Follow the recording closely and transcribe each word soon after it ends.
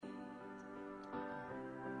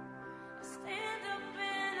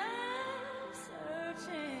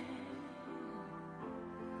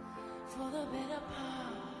for the better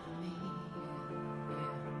part of me.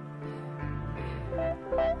 I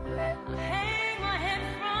hang my head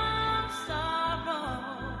from sorrow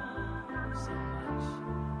so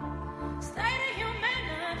much. State of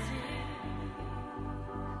humanity.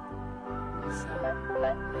 So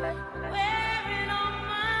wearing on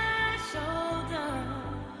my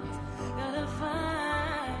shoulders, gotta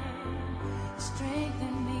find strength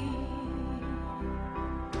in me.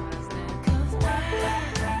 'Cause I am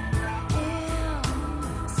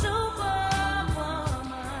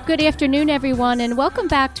Superwoman. Good afternoon, everyone, and welcome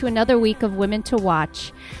back to another week of Women to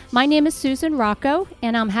Watch. My name is Susan Rocco,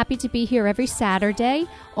 and I'm happy to be here every Saturday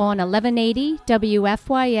on 1180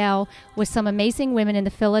 WFYL with some amazing women in the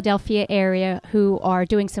Philadelphia area who are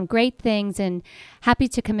doing some great things and happy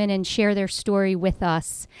to come in and share their story with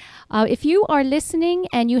us. If you are listening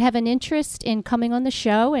and you have an interest in coming on the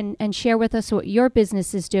show and share with us what your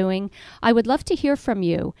business is doing, I would love to hear from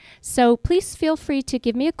you. So please feel free to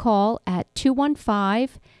give me a call at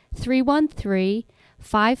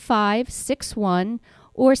 215-313-5561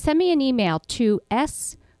 or send me an email to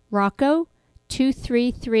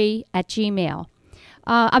srocco233@gmail.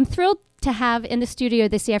 I'm thrilled to have in the studio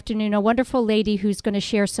this afternoon a wonderful lady who's going to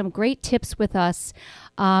share some great tips with us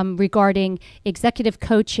regarding executive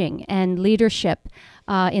coaching and leadership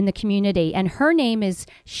in the community. And her name is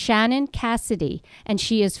Shannon Cassidy, and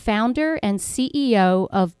she is founder and CEO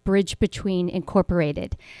of Bridge Between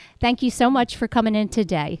Incorporated. Thank you so much for coming in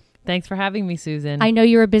today. Thanks for having me, Susan. I know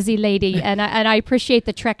you're a busy lady, and I appreciate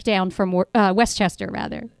the trek down from Westchester,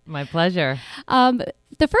 rather. My pleasure.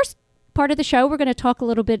 The first part of the show, we're going to talk a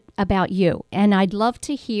little bit about you, and I'd love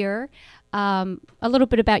to hear a little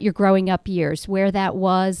bit about your growing up years, where that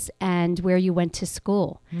was and where you went to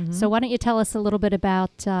school. Mm-hmm. So why don't you tell us a little bit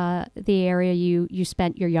about the area you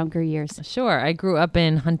spent your younger years? Sure. I grew up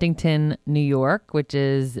in Huntington, New York, which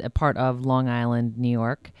is a part of Long Island, New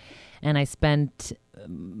York, and I spent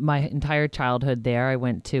my entire childhood there. I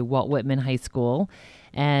went to Walt Whitman High School,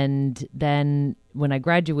 and then when I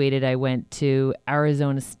graduated, I went to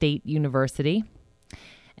Arizona State University,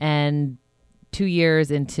 and 2 years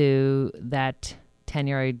into that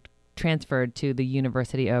tenure, I transferred to the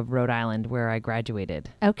University of Rhode Island, where I graduated.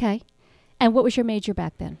 Okay. And what was your major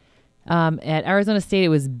back then? At Arizona State, it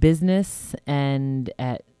was business, and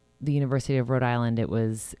at the University of Rhode Island, it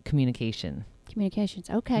was communication. Communications.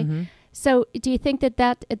 Okay. Mm-hmm. So do you think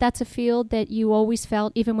that's a field that you always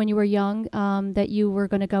felt, even when you were young, that you were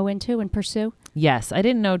going to go into and pursue? Yes. I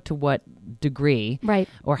didn't know to what degree right.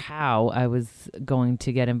 or how I was going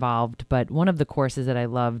to get involved, but one of the courses that I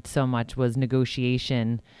loved so much was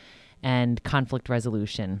negotiation and conflict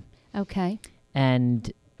resolution. Okay.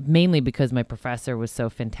 And mainly because my professor was so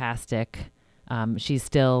fantastic. She's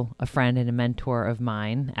still a friend and a mentor of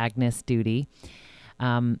mine, Agnes Duty.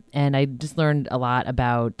 And I just learned a lot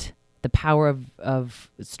about the power of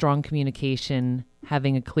strong communication,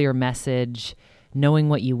 having a clear message, knowing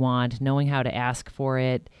what you want, knowing how to ask for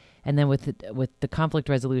it, and then with the conflict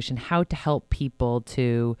resolution, how to help people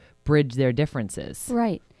to bridge their differences.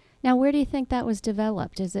 Right. Now, where do you think that was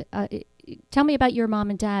developed? Is it? Tell me about your mom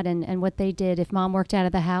and dad and what they did, if mom worked out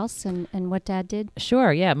of the house and what dad did.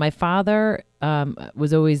 Sure, yeah. My father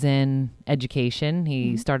was always in education.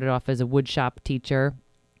 He started off as a woodshop teacher,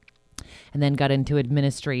 and then got into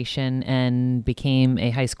administration and became a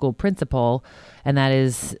high school principal. And that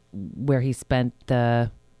is where he spent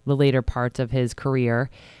the later parts of his career.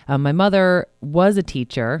 My mother was a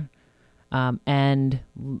teacher and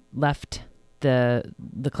left the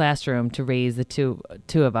classroom to raise the two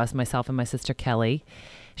of us, myself and my sister Kelly.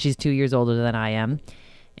 She's 2 years older than I am.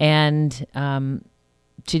 And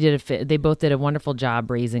they both did a wonderful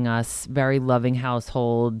job raising us. Very loving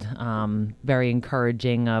household, very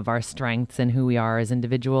encouraging of our strengths and who we are as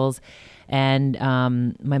individuals. And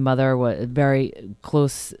my mother was very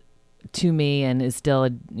close to me and is still,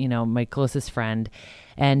 my closest friend.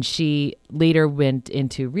 And she later went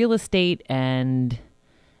into real estate and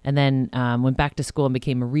then went back to school and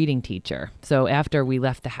became a reading teacher. So after we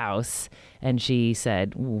left the house and she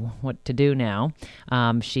said, what to do now,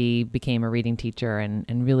 she became a reading teacher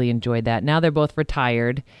and really enjoyed that. Now they're both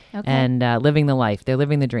retired and living the life. They're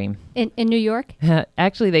living the dream. In New York?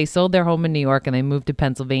 Actually, they sold their home in New York and they moved to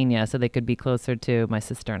Pennsylvania so they could be closer to my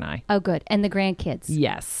sister and I. Oh, good. And the grandkids?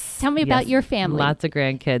 Yes. Tell me about your family. Lots of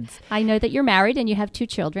grandkids. I know that you're married and you have 2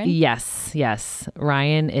 children. Yes.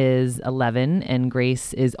 Ryan is 11 and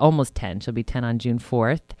Grace is almost 10. She'll be 10 on June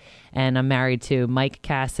 4th. And I'm married to Mike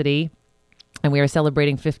Cassidy. And we are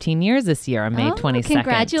celebrating 15 years this year on May 22nd.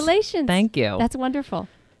 Congratulations. Thank you. That's wonderful.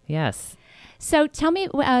 Yes. So tell me,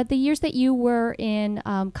 the years that you were in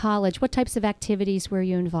college, what types of activities were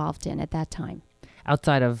you involved in at that time?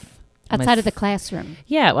 Outside of the classroom.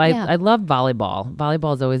 Yeah, Yeah. I love volleyball.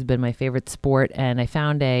 Volleyball has always been my favorite sport, and I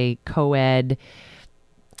found a co-ed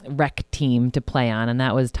rec team to play on, and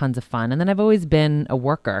that was tons of fun. And then I've always been a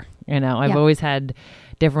worker. I've Yeah. always had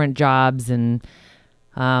different jobs, and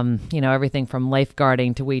everything from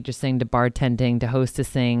lifeguarding to waitressing to bartending to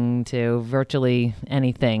hostessing to virtually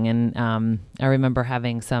anything. And I remember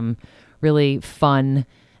having some really fun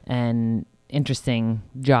and interesting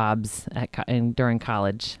jobs during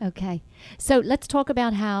college. Okay. So let's talk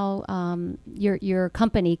about how your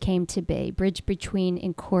company came to be, Bridge Between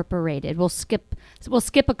Incorporated. We'll skip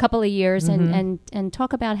a couple of years and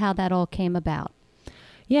talk about how that all came about.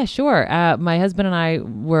 Yeah, sure. My husband and I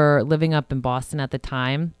were living up in Boston at the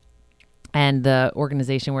time, and the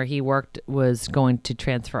organization where he worked was going to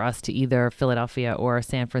transfer us to either Philadelphia or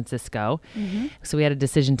San Francisco. So we had a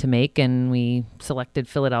decision to make, and we selected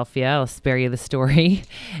Philadelphia. I'll spare you the story.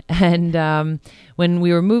 And when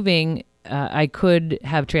we were moving, I could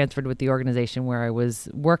have transferred with the organization where I was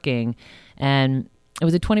working, and it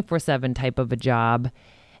was a 24/7 type of a job,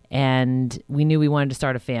 and we knew we wanted to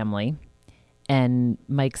start a family. And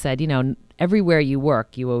Mike said, everywhere you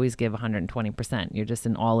work, you always give 120%. You're just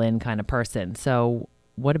an all-in kind of person. So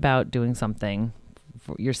what about doing something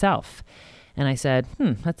for yourself? And I said,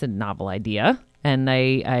 that's a novel idea. And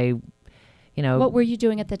I What were you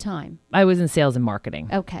doing at the time? I was in sales and marketing.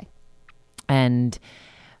 Okay. And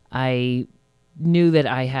I knew that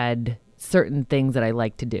I had certain things that I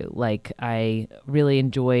like to do. Like I really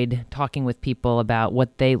enjoyed talking with people about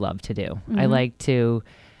what they love to do. I like to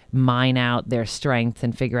mine out their strengths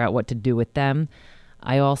and figure out what to do with them.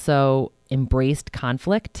 I also embraced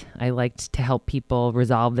conflict. I liked to help people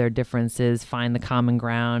resolve their differences, find the common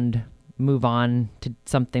ground, move on to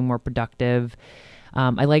something more productive.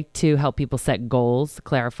 I like to help people set goals,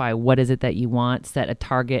 clarify what is it that you want, set a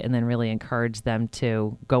target, and then really encourage them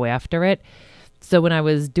to go after it. So when I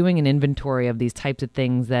was doing an inventory of these types of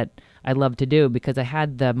things that I love to do, because I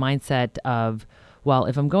had the mindset of, well,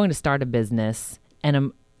 if I'm going to start a business and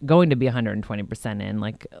I'm going to be 120% in,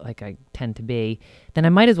 like I tend to be, then I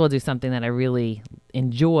might as well do something that I really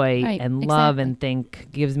enjoy and love and think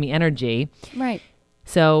gives me energy. Right.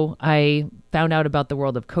 So I found out about the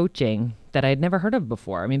world of coaching that I had never heard of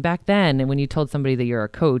before. I mean, back then, when you told somebody that you're a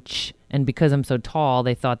coach, and because I'm so tall,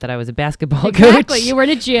 they thought that I was a basketball coach. Exactly. You were in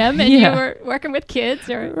a gym and you were working with kids.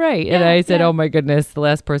 Right. And I said, oh my goodness, the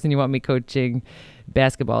last person you want me coaching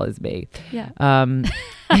basketball is me. Yeah.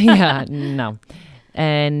 Yeah, no.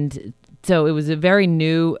 And so it was a very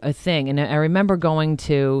new thing. And I remember going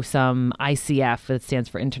to some ICF, that stands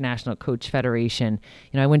for International Coach Federation.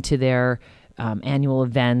 I went to their annual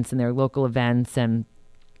events and their local events, and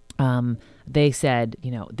they said,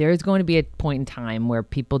 there's going to be a point in time where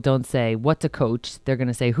people don't say, what's a coach? They're going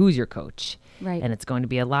to say, who's your coach? Right. And it's going to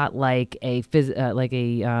be a lot like a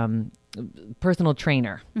personal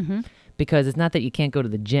trainer. Because it's not that you can't go to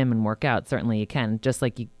the gym and work out. Certainly you can. Just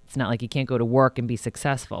like it's not like you can't go to work and be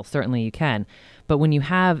successful. Certainly you can. But when you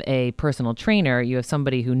have a personal trainer, you have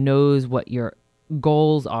somebody who knows what your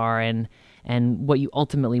goals are and what you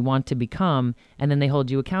ultimately want to become, and then they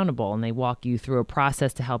hold you accountable and they walk you through a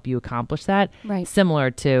process to help you accomplish that. Right.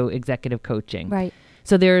 Similar to executive coaching. Right.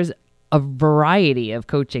 So there's a variety of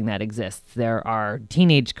coaching that exists. There are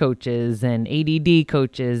teenage coaches and ADD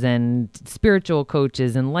coaches and spiritual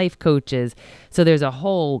coaches and life coaches. So there's a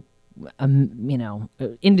whole,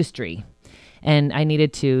 industry. And I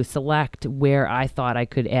needed to select where I thought I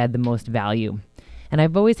could add the most value. And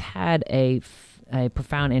I've always had a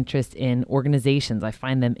profound interest in organizations. I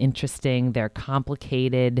find them interesting. They're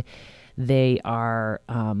complicated. They are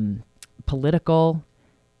political.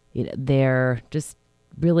 They're just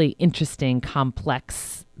really interesting,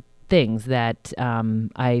 complex things that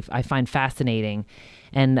I find fascinating.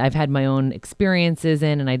 And I've had my own experiences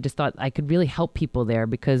in, and I just thought I could really help people there,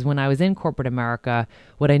 because when I was in corporate America,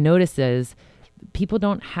 what I noticed is people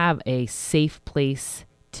don't have a safe place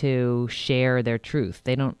to share their truth.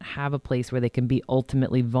 They don't have a place where they can be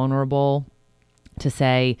ultimately vulnerable to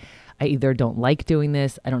say, I either don't like doing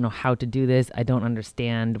this, I don't know how to do this, I don't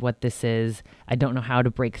understand what this is, I don't know how to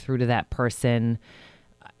break through to that person.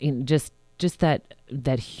 Just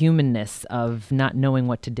that humanness of not knowing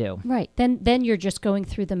what to do. Right. Then you're just going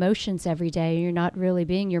through the motions every day. You're not really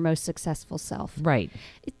being your most successful self. Right.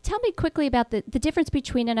 Tell me quickly about the difference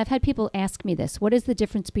between, and I've had people ask me this, what is the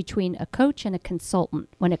difference between a coach and a consultant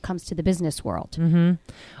when it comes to the business world? Well,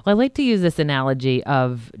 I like to use this analogy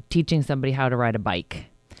of teaching somebody how to ride a bike.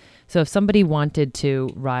 So if somebody wanted to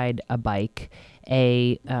ride a bike,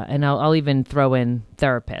 and I'll even throw in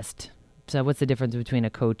therapist. So what's the difference between a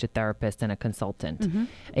coach, a therapist, and a consultant? Mm-hmm.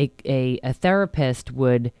 A therapist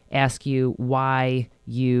would ask you why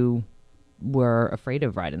you were afraid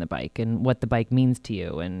of riding the bike and what the bike means to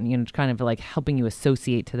you, and kind of like helping you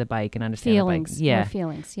associate to the bike and understand Feelings. the bike. More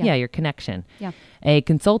feelings. Yeah, your connection. Yeah. A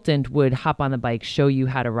consultant would hop on the bike, show you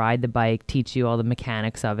how to ride the bike, teach you all the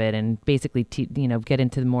mechanics of it, and basically get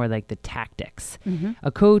into more like the tactics. Mm-hmm. A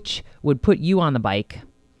coach would put you on the bike,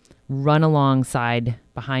 run alongside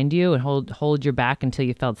behind you, and hold your back until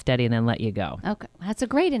you felt steady, and then let you go. Okay, that's a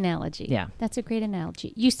great analogy. Yeah, that's a great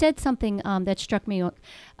analogy. You said something that struck me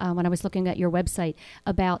when I was looking at your website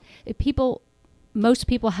about most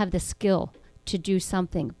people have the skill to do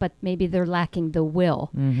something, but maybe they're lacking the will,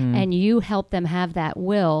 and you help them have that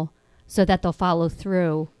will so that they'll follow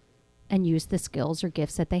through and use the skills or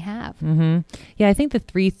gifts that they have. Yeah, I think the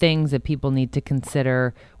three things that people need to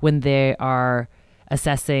consider when they are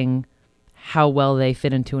assessing how well they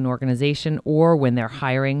fit into an organization, or when they're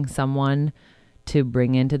hiring someone to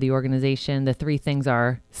bring into the organization, the three things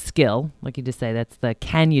are skill, like you just say, that's the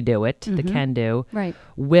can you do it, the can do. Right.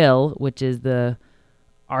 Will, which is the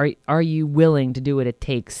are you willing to do what it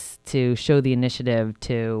takes to show the initiative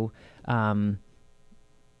to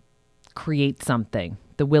create something,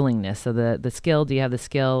 the willingness. So the skill, do you have the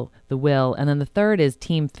skill, the will? And then the third is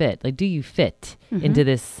team fit. Like, do you fit into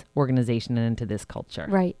this organization and into this culture?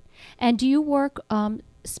 Right. And do you work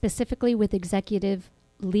specifically with executive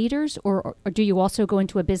leaders, or do you also go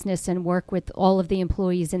into a business and work with all of the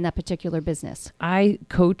employees in that particular business? I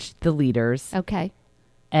coach the leaders. Okay.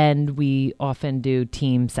 And we often do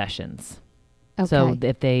team sessions. Okay. So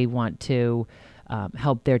if they want to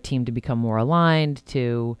help their team to become more aligned,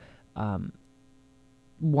 to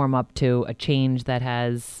warm up to a change that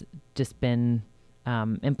has just been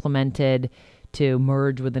implemented, to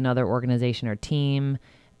merge with another organization or team,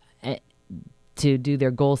 to do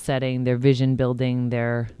their goal setting, their vision building,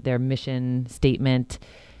 their mission statement,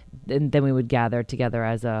 and then we would gather together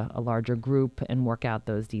as a larger group and work out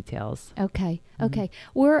those details. Okay. Okay.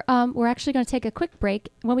 We're actually going to take a quick break.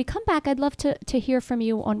 When we come back, I'd love to hear from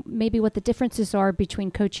you on maybe what the differences are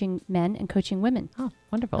between coaching men and coaching women. Oh,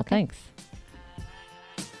 wonderful. Okay. Thanks.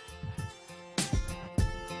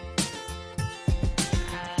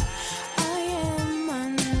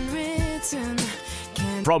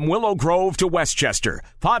 From Willow Grove to Westchester,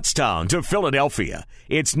 Pottstown to Philadelphia,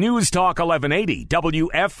 it's News Talk 1180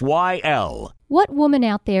 WFYL. What woman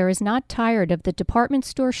out there is not tired of the department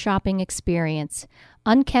store shopping experience?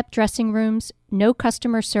 Unkept dressing rooms, no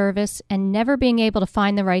customer service, and never being able to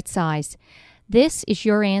find the right size. This is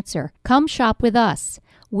your answer. Come shop with us.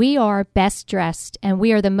 We are Best Dressed, and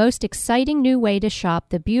we are the most exciting new way to shop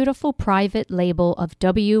the beautiful private label of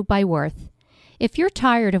W by Worth. If you're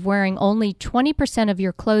tired of wearing only 20% of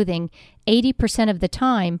your clothing 80% of the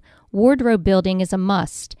time, wardrobe building is a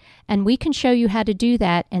must, and we can show you how to do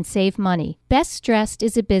that and save money. Best Dressed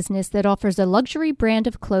is a business that offers a luxury brand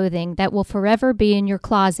of clothing that will forever be in your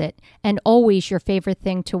closet and always your favorite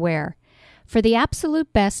thing to wear. For the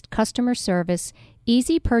absolute best customer service,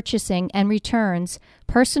 easy purchasing and returns,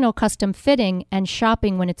 personal custom fitting, and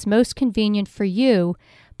shopping when it's most convenient for you,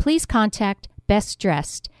 please contact Best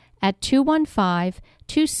Dressed at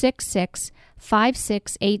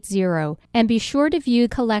 215-266-5680, and be sure to view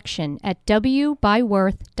the collection at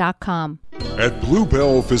wbyworth.com. At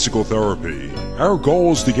Bluebell Physical Therapy, our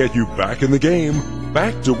goal is to get you back in the game,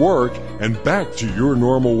 back to work, and back to your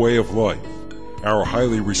normal way of life. Our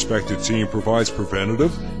highly respected team provides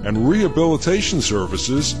preventative and rehabilitation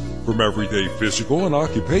services, from everyday physical and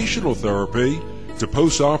occupational therapy to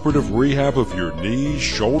post-operative rehab of your knees,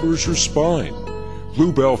 shoulders, or spine.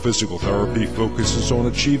 Bluebell Physical Therapy focuses on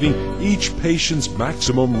achieving each patient's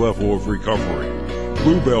maximum level of recovery.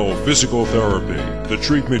 Bluebell Physical Therapy, the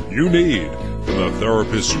treatment you need from the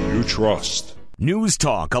therapist you trust. News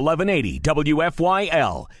Talk 1180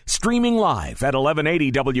 WFYL, streaming live at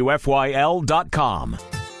 1180WFYL.com.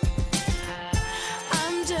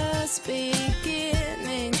 I'm just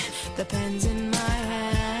beginning, the pen's in my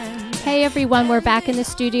hand. Hey everyone, we're back in the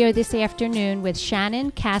studio this afternoon with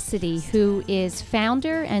Shannon Cassidy, who is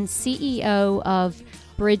founder and CEO of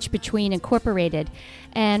Bridge Between Incorporated.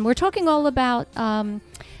 And we're talking all about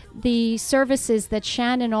the services that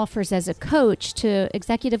Shannon offers as a coach to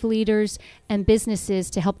executive leaders and businesses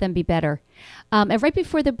to help them be better. And right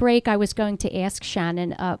before the break, I was going to ask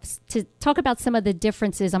Shannon to talk about some of the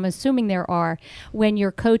differences, I'm assuming there are, when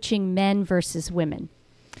you're coaching men versus women.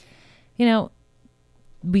 You know,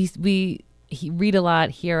 we read a lot,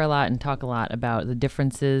 hear a lot, and talk a lot about the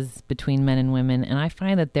differences between men and women, and I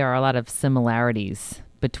find that there are a lot of similarities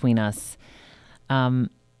between us.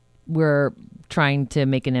 We're trying to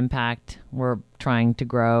make an impact. We're trying to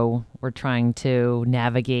grow. We're trying to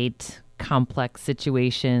navigate complex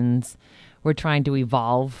situations. We're trying to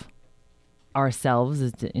evolve ourselves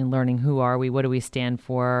in learning who are we, what do we stand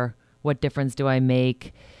for, what difference do I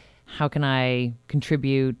make, how can I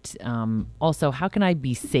contribute, also how can I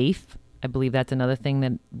be safe. I believe that's another thing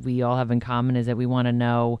that we all have in common, is that we want to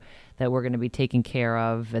know that we're going to be taken care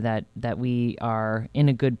of, that we are in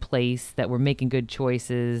a good place, that we're making good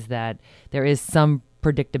choices, that there is some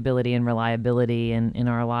predictability and reliability in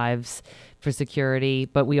our lives for security.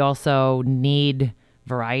 But we also need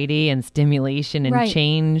variety and stimulation and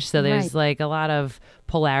change. So there's like a lot of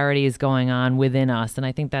polarities going on within us. And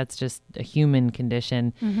I think that's just a human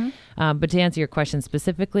condition. But to answer your question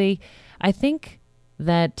specifically, I think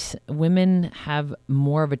that women have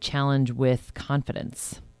more of a challenge with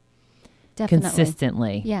confidence. Definitely.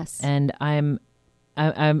 Consistently. Yes. And I'm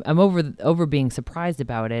over being surprised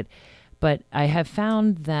about it, but I have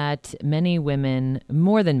found that many women,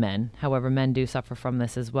 more than men, however, men do suffer from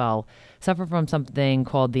this as well, suffer from something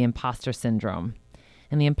called the imposter syndrome.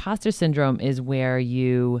 And the imposter syndrome is where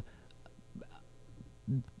you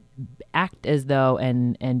act as though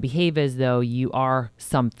and behave as though you are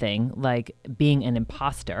something, like being an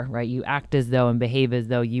imposter, right? You act as though and behave as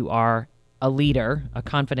though you are a leader, a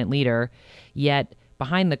confident leader, yet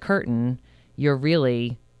behind the curtain, you're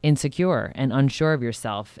really insecure and unsure of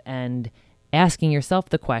yourself, and asking yourself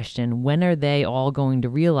the question, when are they all going to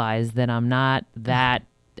realize that I'm not that,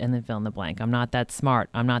 and then fill in the blank, I'm not that smart,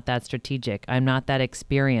 I'm not that strategic, I'm not that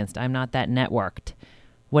experienced, I'm not that networked,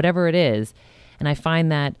 whatever it is. And I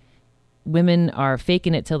find that women are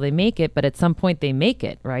faking it till they make it, but at some point they make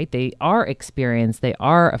it, right? They are experienced, they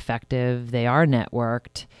are effective, they are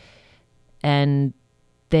networked, and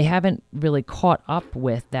they haven't really caught up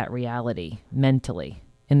with that reality mentally.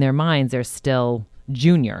 In their minds, they're still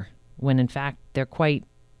junior, when in fact they're quite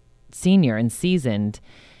senior and seasoned.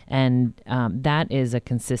 And that is a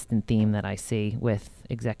consistent theme that I see with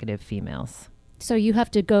executive females. So you have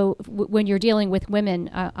to go, when you're dealing with women,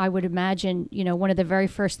 I would imagine, one of the very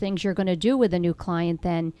first things you're going to do with a new client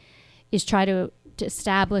then is try to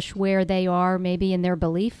establish where they are maybe in their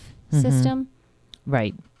belief system.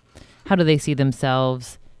 Right. How do they see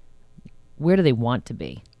themselves? Where do they want to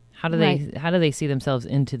be? How do they see themselves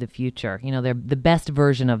into the future? They're the best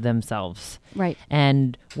version of themselves. Right.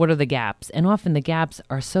 And what are the gaps? And often the gaps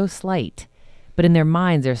are so slight, but in their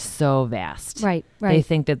minds they're so vast. Right. They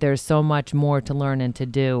think that there's so much more to learn and to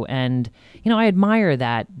do. And, I admire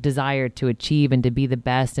that desire to achieve and to be the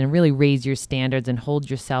best and really raise your standards and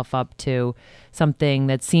hold yourself up to something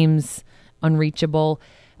that seems unreachable.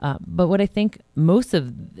 But what I think most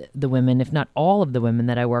of the women, if not all of the women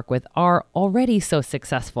that I work with, are already so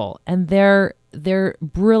successful, and they're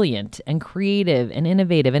brilliant and creative and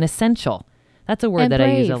innovative and essential. That's a word that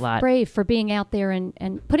I use a lot. Brave for being out there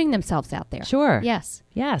and putting themselves out there. Sure. Yes.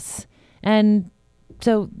 Yes. And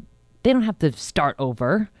so they don't have to start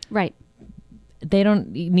over. Right. They don't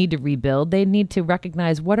need to rebuild. They need to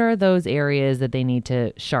recognize what are those areas that they need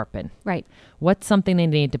to sharpen. Right. What's something they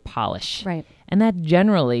need to polish. Right. And that,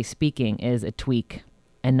 generally speaking, is a tweak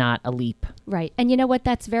and not a leap. Right. And you know what?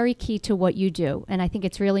 That's very key to what you do. And I think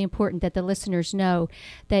it's really important that the listeners know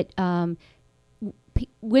that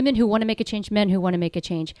women who want to make a change, men who want to make a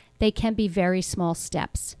change, they can be very small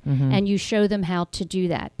steps. And you show them how to do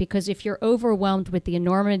that. Because if you're overwhelmed with the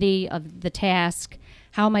enormity of the task,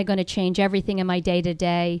 how am I going to change everything in my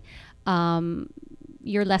day-to-day?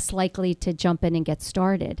 You're less likely to jump in and get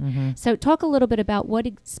started. So talk a little bit about what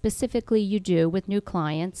specifically you do with new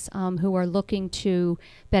clients who are looking to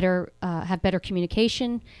have better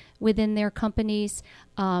communication within their companies,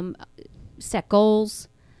 set goals,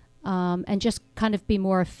 and just kind of be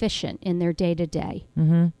more efficient in their day-to-day.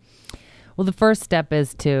 Well, the first step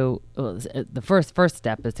is to first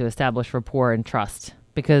step is to establish rapport and trust,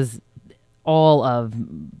 because all of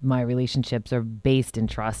my relationships are based in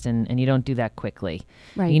trust, and you don't do that quickly.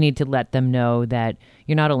 Right. You need to let them know that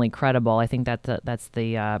you're not only credible, I think that's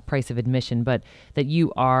the price of admission, but that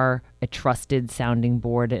you are a trusted sounding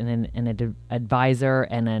board and an advisor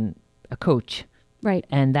and a coach. Right.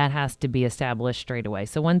 And that has to be established straight away.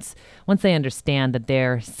 So once they understand that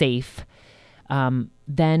they're safe,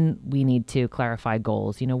 then we need to clarify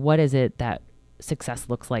goals. What is it that success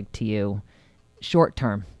looks like to you short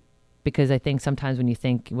term? Because I think sometimes when you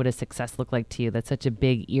think, what does success look like to you? That's such a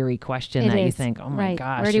big, eerie question that you think, oh my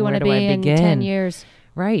gosh, where do you want to be in 10 years?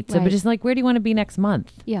 Right. So, but just like, where do you want to be next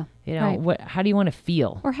month? Yeah. You know, how do you want to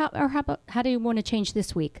feel? Or how do you want to change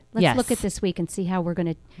this week? Let's look at this week and see how we're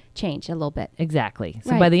going to change a little bit. Exactly.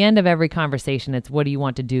 So by the end of every conversation, it's what do you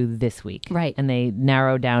want to do this week? Right. And they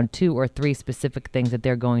narrow down 2 or 3 specific things that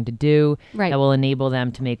they're going to do that will enable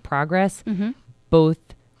them to make progress, both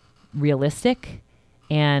realistic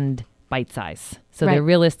and bite size. So they're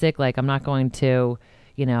realistic, like I'm not going to,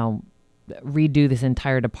 redo this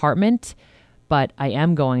entire department, but I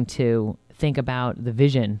am going to think about the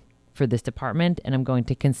vision for this department, and I'm going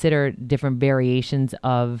to consider different variations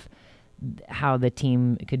of how the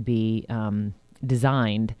team could be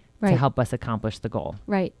designed to help us accomplish the goal.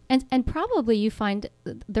 Right. And probably you find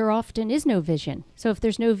there often is no vision. So if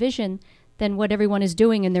there's no vision, then what everyone is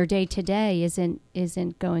doing in their day to day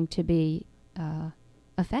isn't going to be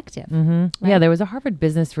effective. Right? Yeah, there was a Harvard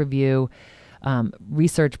Business Review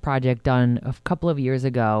research project done a couple of years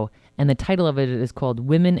ago, and the title of it is called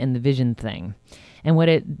Women and the Vision Thing. And what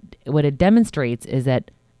it demonstrates is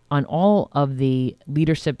that on all of the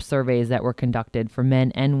leadership surveys that were conducted for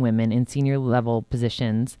men and women in senior level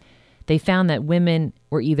positions, they found that women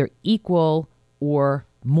were either equal or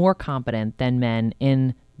more competent than men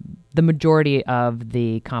in the majority of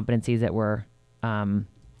the competencies that were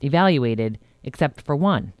evaluated, except for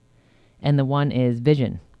one. And the one is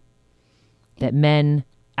vision. That men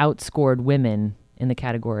outscored women in the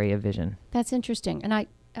category of vision. That's interesting. And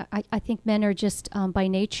I think men are just by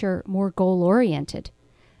nature more goal-oriented.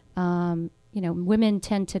 Women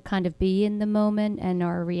tend to kind of be in the moment and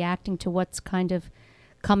are reacting to what's kind of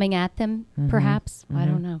coming at them, perhaps. I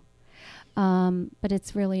don't know. But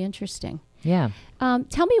it's really interesting. Yeah.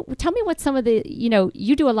 Tell me what some of the,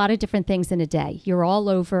 you do a lot of different things in a day. You're all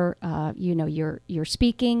over, you're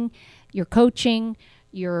speaking, you're coaching,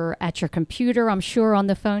 you're at your computer, I'm sure, on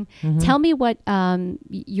the phone. Tell me what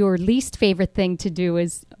your least favorite thing to do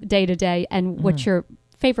is day to day, and what your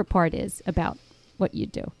favorite part is about what you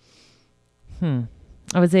do.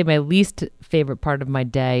 I would say my least favorite part of my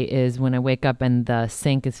day is when I wake up and the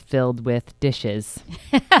sink is filled with dishes.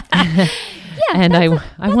 And I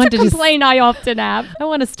want to complaint I often have. I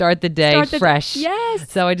want to start the day fresh.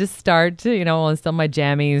 Yes. So I just start, on some of my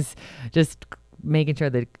jammies, just making sure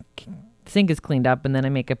the sink is cleaned up, and then I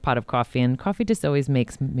make a pot of coffee, and coffee just always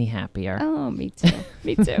makes me happier. Oh, me too.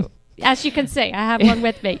 Me too. As you can see, I have one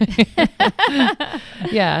with me.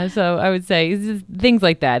 Yeah, so I would say it's just things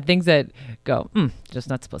like that, things that go, just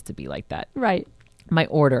not supposed to be like that. Right. My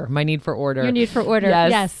need for order. Your need for order,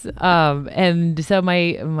 yes. And so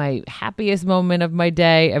my happiest moment of my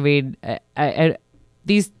day, I mean,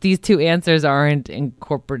 these 2 answers aren't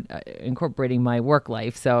incorporating my work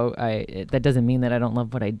life, so that doesn't mean that I don't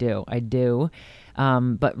love what I do. I do.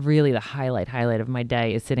 But really the highlight of my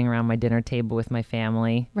day is sitting around my dinner table with my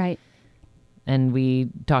family. Right. And we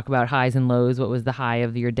talk about highs and lows. What was the high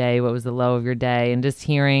of your day? What was the low of your day? And just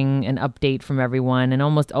hearing an update from everyone. And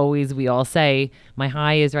almost always we all say, my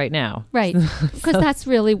high is right now. Right. Because that's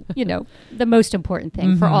really, the most important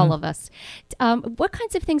thing for all of us. What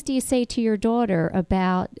kinds of things do you say to your daughter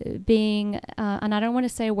about being, and I don't want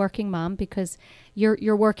to say a working mom, because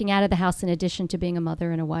you're working out of the house in addition to being a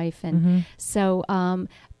mother and a wife. And so,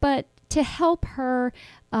 but to help her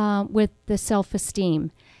with the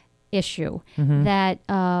self-esteem issue that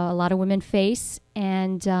a lot of women face.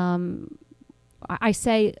 And I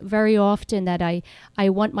say very often that I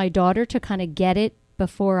want my daughter to kind of get it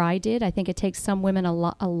before I did. I think it takes some women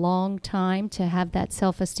a long time to have that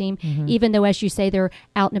self-esteem, even though, as you say, they're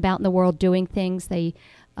out and about in the world doing things. They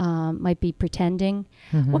might be pretending.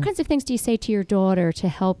 What kinds of things do you say to your daughter to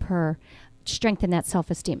help her strengthen that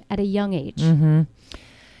self-esteem at a young age?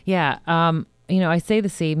 Yeah. I say the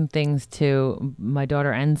same things to my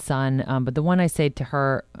daughter and son, but the one I say to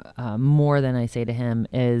her more than I say to him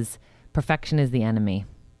is perfection is the enemy.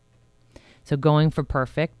 So going for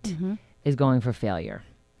perfect is going for failure,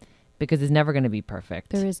 because it's never going to be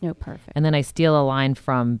perfect. There is no perfect. And then I steal a line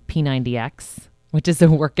from P90X, which is a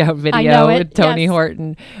workout video with Tony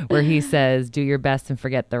Horton, where he says, do your best and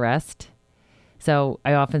forget the rest. So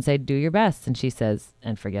I often say, do your best. And she says,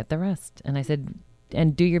 and forget the rest. And I said,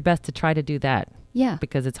 and do your best to try to do that. Yeah.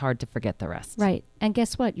 Because it's hard to forget the rest. Right. And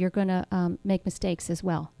guess what? You're going to make mistakes as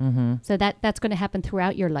well. So that's going to happen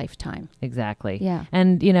throughout your lifetime. Exactly. Yeah.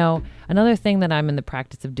 And, another thing that I'm in the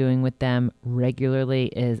practice of doing with them regularly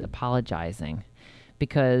is apologizing,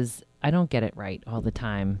 because I don't get it right all the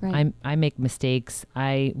time. Right. I make mistakes.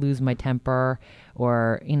 I lose my temper,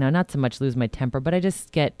 or, not so much lose my temper, but I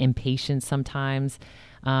just get impatient sometimes.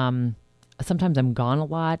 sometimes I'm gone a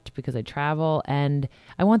lot because I travel, and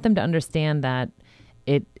I want them to understand that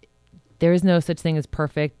there is no such thing as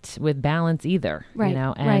perfect with balance either, Right, you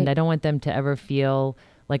know, and right. I don't want them to ever feel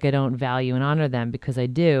like I don't value and honor them, because I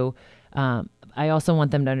do. I also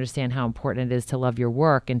want them to understand how important it is to love your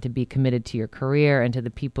work and to be committed to your career and to the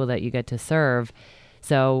people that you get to serve.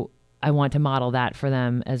 So I want to model that for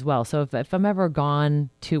them as well. So if I'm ever gone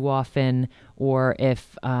too often, or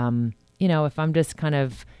if, if I'm just kind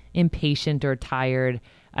of impatient or tired,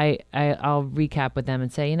 I'll recap with them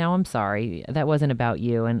and say, I'm sorry, that wasn't about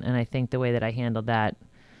you. And I think the way that I handled that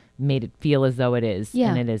made it feel as though it is,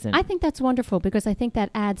 and it isn't. I think that's wonderful, because I think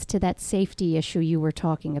that adds to that safety issue you were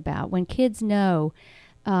talking about. When kids know,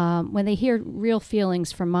 when they hear real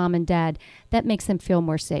feelings from mom and dad, that makes them feel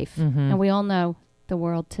more safe. And we all know the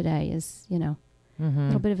world today is, a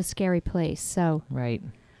little bit of a scary place. So, right.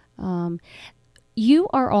 You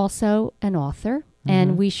are also an author.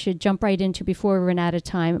 And we should jump right into, before we run out of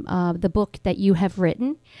time, the book that you have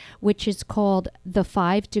written, which is called The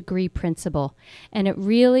 5 Degree Principle. And it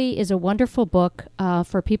really is a wonderful book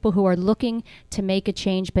for people who are looking to make a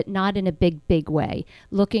change, but not in a big way.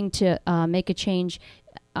 Looking to make a change.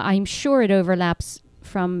 I'm sure it overlaps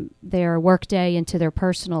from their workday into their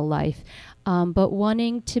personal life, but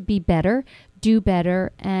wanting to be better, do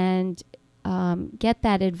better, and get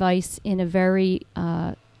that advice in a very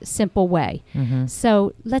simple way.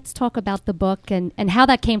 So let's talk about the book and how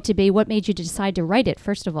that came to be. What made you decide to write it,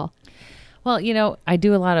 first of all? Well, I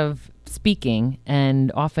do a lot of speaking,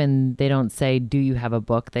 and often they don't say, do you have a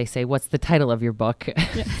book? They say, what's the title of your book?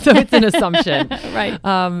 So it's an assumption. Right.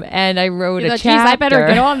 And I wrote You're a like, chapter. Geez, I better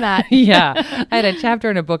get on that. Yeah. I had a chapter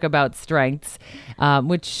in a book about strengths,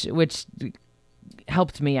 which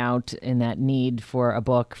helped me out in that need for a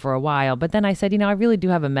book for a while. But then I said, I really do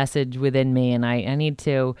have a message within me, and I need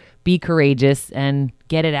to be courageous and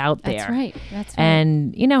get it out there. That's right.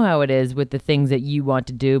 And you know how it is with the things that you want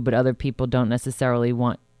to do, but other people don't necessarily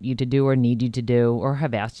want you to do or need you to do or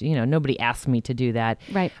have asked you. Nobody asked me to do that.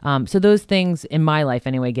 Right. So those things in my life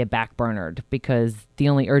anyway get backburnered, because the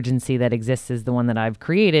only urgency that exists is the one that I've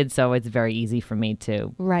created. So it's very easy for me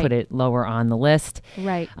to put it lower on the list.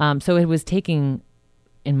 Right. So it was taking,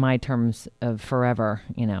 in my terms of forever,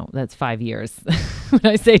 that's 5 years. When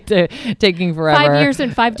I say taking forever. 5 years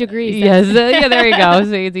and 5 degrees. Yes. Yeah, there you go.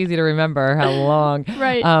 See, it's easy to remember how long.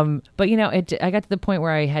 Right. But, I got to the point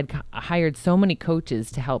where I had hired so many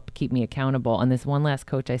coaches to help keep me accountable. And this one last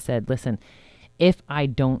coach, I said, listen, if I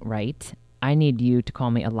don't write, I need you to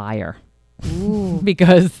call me a liar. Ooh.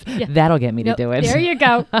 Because that'll get me to do it. There you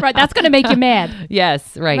go. Right. That's going to make you mad.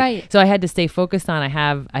 Yes. Right. Right. So I had to stay focused on, I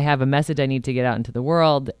have a message I need to get out into the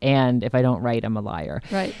world. And if I don't write, I'm a liar.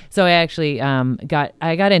 Right. So I actually got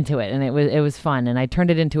into it, and it was fun. And I turned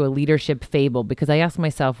it into a leadership fable, because I asked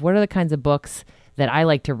myself, what are the kinds of books that I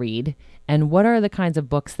like to read? And what are the kinds of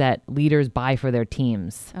books that leaders buy for their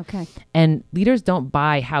teams? Okay. And leaders don't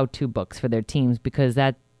buy how-to books for their teams, because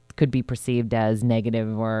that could be perceived as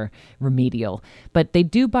negative or remedial. But they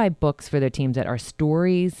do buy books for their teams that are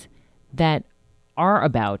stories that are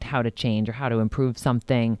about how to change or how to improve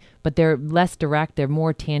something, but they're less direct. They're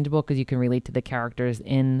more tangible because you can relate to the characters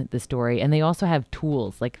in the story. And they also have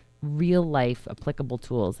tools, like real life applicable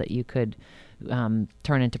tools that you could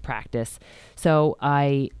turn into practice. So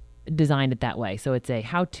I designed it that way. So it's a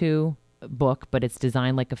how-to book, but it's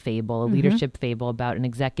designed like a fable, a leadership fable about an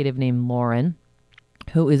executive named Lauren,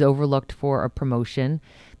 who is overlooked for a promotion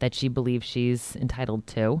that she believes she's entitled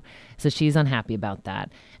to. So she's unhappy about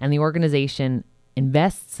that. And the organization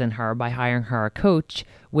invests in her by hiring her a coach,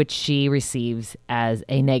 which she receives as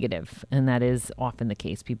a negative. And that is often the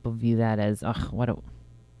case. People view that as, what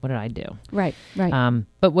did I do? Right, right.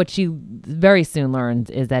 But what she very soon learns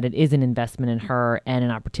is that it is an investment in her and an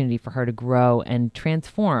opportunity for her to grow and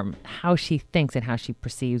transform how she thinks and how she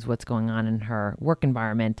perceives what's going on in her work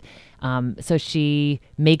environment. So she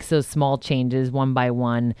makes those small changes one by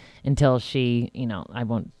one until she, I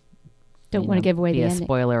won't. Don't want to give away the ending.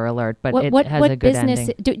 Spoiler alert, but it has what a good business,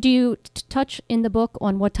 ending. Do you touch in the book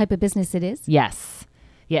on what type of business it is? Yes.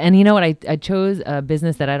 Yeah, and you know what? I chose a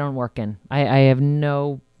business that I don't work in. I have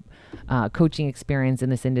no coaching experience in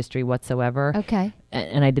this industry whatsoever. Okay.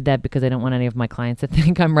 And I did that because I don't want any of my clients to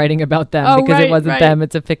think I'm writing about them, because right, it wasn't right. them.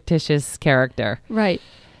 It's a fictitious character. Right.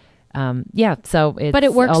 So it's But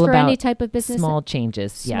it works all for about any type of business? small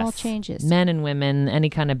changes. Small changes. Men and women, any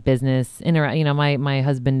kind of business. My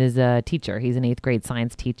husband is a teacher. He's an 8th grade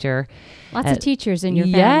science teacher. Lots of teachers in your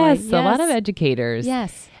family. Yes, a lot of educators.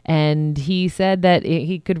 Yes. And he said that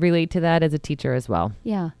he could relate to that as a teacher as well.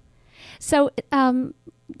 Yeah. So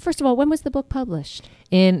First of all, when was the book published?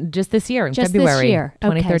 In just this year, in Just February this year.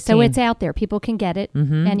 2013. Okay, so it's out there. People can get it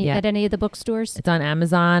Yeah. at any of the bookstores. It's on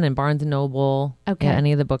Amazon and Barnes & Noble. Okay. Yeah,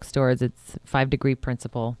 any of the bookstores. It's 5 Degree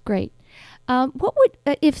Principle. Great. What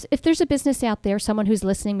would if there's a business out there, someone who's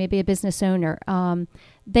listening, maybe a business owner,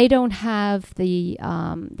 they don't have the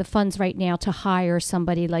funds right now to hire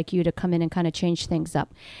somebody like you to come in and kind of change things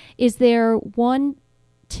up. Is there one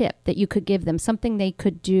tip that you could give them, something they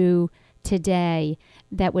could do today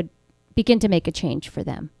that would begin to make a change for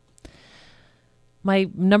them? My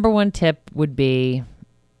number one tip would be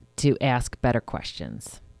to ask better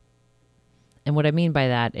questions. And what I mean by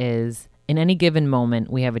that is, in any given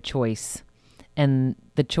moment, we have a choice. And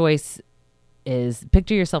the choice is,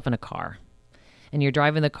 picture yourself in a car. And you're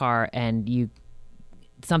driving the car and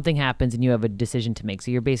something happens and you have a decision to make.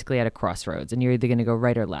 So you're basically at a crossroads and you're either going to go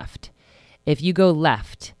right or left. If you go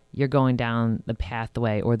left, you're going down the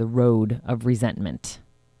pathway or the road of resentment.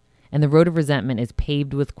 And the road of resentment is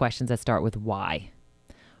paved with questions that start with why.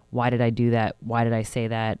 Why did I do that? Why did I say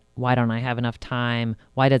that? Why don't I have enough time?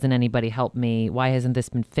 Why doesn't anybody help me? Why hasn't this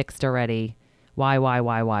been fixed already?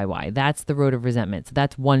 Why? That's the road of resentment. So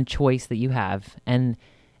that's one choice that you have. And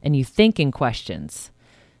you think in questions.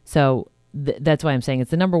 So that's why I'm saying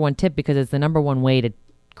it's the number one tip, because it's the number one way to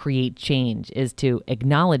create change, is to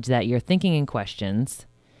acknowledge that you're thinking in questions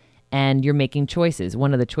and you're making choices.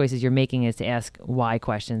 One of the choices you're making is to ask why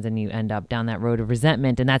questions, and you end up down that road of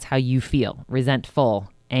resentment, and that's how you feel: resentful,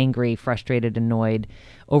 angry, frustrated, annoyed,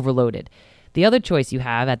 overloaded. The other choice you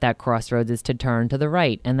have at that crossroads is to turn to the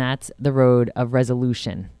right, and that's the road of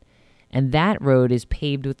resolution. And that road is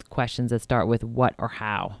paved with questions that start with what or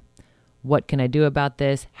how. What can I do about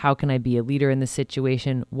this? How can I be a leader in this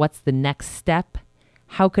situation? What's the next step?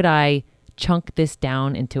 How could I chunk this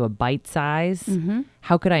down into a bite size?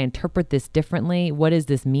 How could I interpret this differently? What does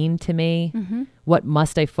this mean to me? What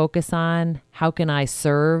must I focus on? How can I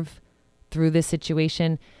serve through this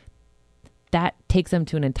situation? That takes them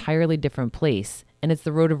to an entirely different place. And it's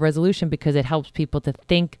the road of resolution because it helps people to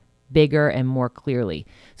think bigger and more clearly.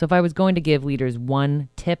 So if I was going to give leaders one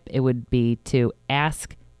tip, it would be to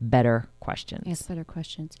ask better questions. Ask better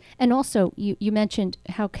questions. And also, you mentioned,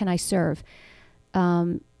 how can I serve?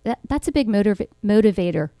 That's a big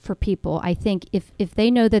motivator for people. I think if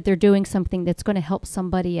they know that they're doing something that's going to help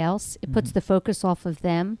somebody else, it puts the focus off of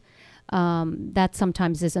them. That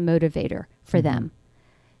sometimes is a motivator for them.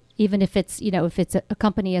 Even if it's, if it's a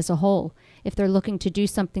company as a whole, if they're looking to do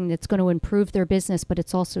something that's going to improve their business, but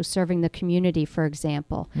it's also serving the community, for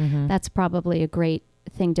example, that's probably a great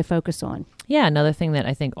thing to focus on. Yeah, another thing that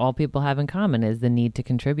I think all people have in common is the need to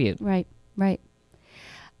contribute. Right.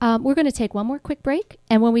 We're going to take one more quick break.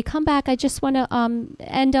 And when we come back, I just want to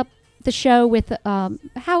end up the show with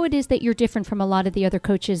how it is that you're different from a lot of the other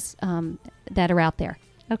coaches that are out there.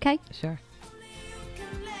 Okay? Sure.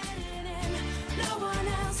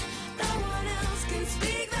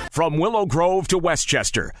 From Willow Grove to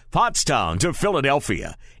Westchester, Pottstown to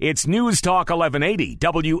Philadelphia, it's News Talk 1180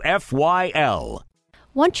 WFYL.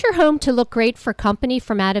 Want your home to look great for company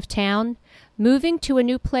from out of town? Moving to a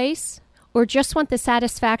new place? Or just want the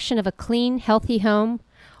satisfaction of a clean, healthy home?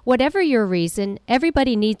 Whatever your reason,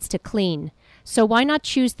 everybody needs to clean. So why not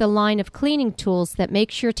choose the line of cleaning tools that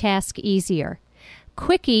makes your task easier?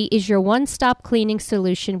 Quickie is your one-stop cleaning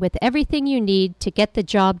solution with everything you need to get the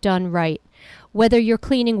job done right. Whether you're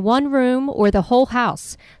cleaning one room or the whole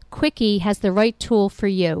house, Quickie has the right tool for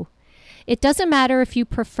you. It doesn't matter if you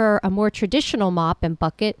prefer a more traditional mop and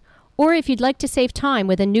bucket, or if you'd like to save time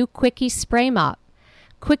with a new Quickie spray mop.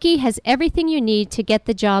 Quickie has everything you need to get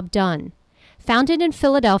the job done. Founded in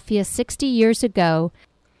Philadelphia 60 years ago,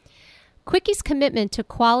 Quickie's commitment to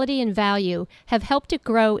quality and value have helped it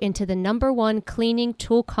grow into the #1 cleaning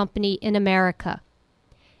tool company in America.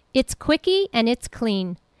 It's Quickie and it's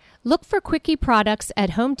clean. Look for Quickie products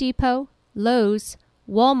at Home Depot, Lowe's,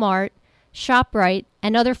 Walmart, ShopRite,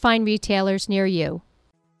 and other fine retailers near you.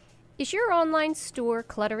 Is your online store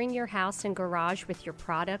cluttering your house and garage with your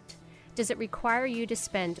product? Does it require you to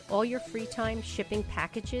spend all your free time shipping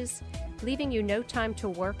packages, leaving you no time to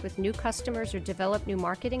work with new customers or develop new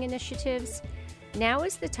marketing initiatives? Now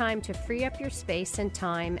is the time to free up your space and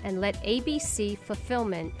time and let ABC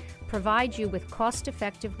Fulfillment provide you with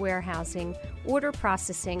cost-effective warehousing, order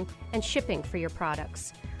processing, and shipping for your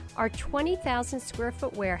products. Our 20,000 square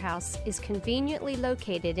foot warehouse is conveniently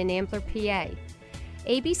located in Ambler, PA.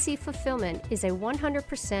 ABC Fulfillment is a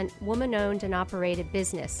 100% woman-owned and operated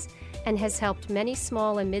business and has helped many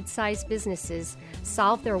small and mid-sized businesses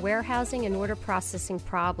solve their warehousing and order processing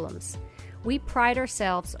problems. We pride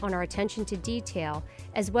ourselves on our attention to detail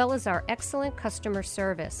as well as our excellent customer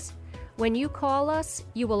service. When you call us,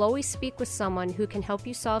 you will always speak with someone who can help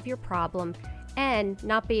you solve your problem and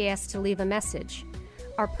not be asked to leave a message.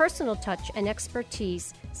 Our personal touch and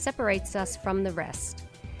expertise separates us from the rest.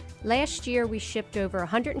 Last year, we shipped over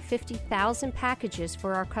 150,000 packages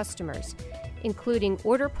for our customers, including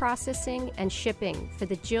order processing and shipping for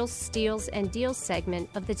the Jill's Steals and Deals segment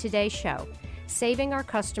of the Today Show, saving our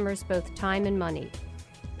customers both time and money.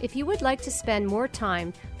 If you would like to spend more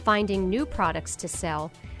time finding new products to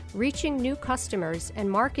sell, reaching new customers,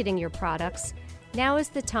 and marketing your products, now is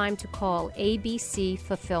the time to call ABC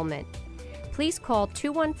Fulfillment. Please call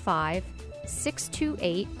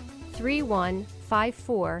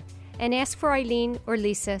 215-628-3154 and ask for Eileen or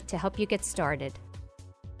Lisa to help you get started.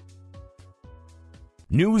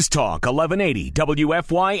 News Talk 1180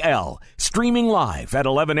 WFYL. Streaming live at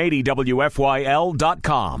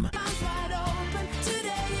 1180WFYL.com.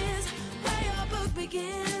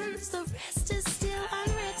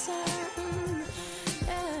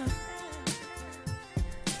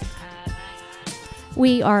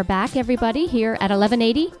 We are back, everybody, here at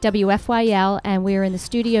 1180 WFYL, and we're in the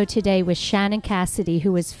studio today with Shannon Cassidy,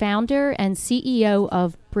 who is founder and CEO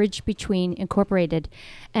of Bridge Between Incorporated.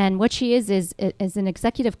 And what she is an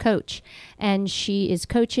executive coach, and she is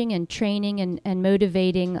coaching and training and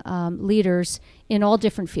motivating leaders in all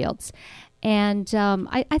different fields. And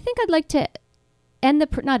I think I'd like to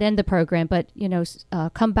not end the program, but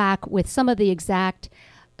come back with some of the exact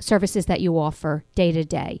services that you offer day to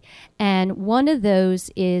day. And one of those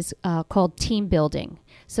is called team building.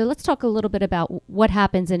 So let's talk a little bit about what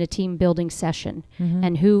happens in a team building session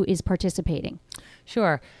and who is participating.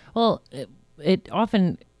 Sure. Well, it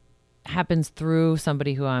often happens through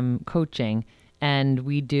somebody who I'm coaching, and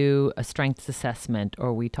we do a strengths assessment,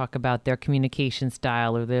 or we talk about their communication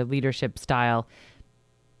style or their leadership style.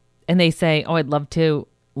 And they say, "Oh, I'd love to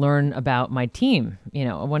learn about my team.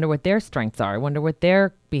 I wonder what their strengths are. I wonder what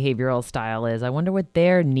their behavioral style is. I wonder what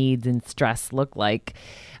their needs and stress look like."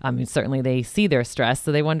 Certainly they see their stress,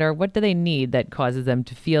 so they wonder, what do they need that causes them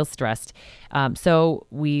to feel stressed? So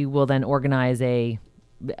we will then organize a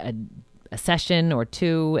session or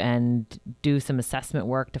two and do some assessment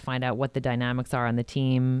work to find out what the dynamics are on the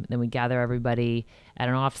team. Then we gather everybody at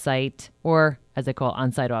an offsite, or as I call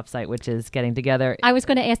on-site offsite, which is getting together. I was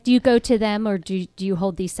going to ask, do you go to them, or do you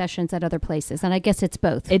hold these sessions at other places? And I guess it's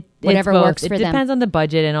both. Whatever works for them. It depends on the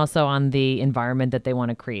budget and also on the environment that they want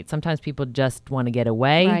to create. Sometimes people just want to get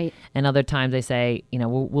away, right. And other times they say,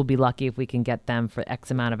 we'll be lucky if we can get them for X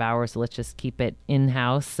amount of hours, so let's just keep it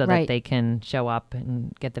in-house so right. that they can show up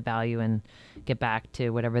and get the value and get back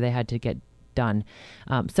to whatever they had to get done.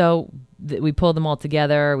 We pull them all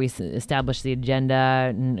together. We establish the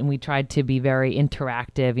agenda, and we tried to be very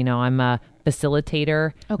interactive. I'm a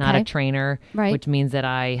facilitator, not a trainer, right. which means that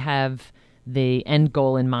I have the end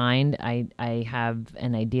goal in mind. I have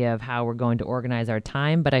an idea of how we're going to organize our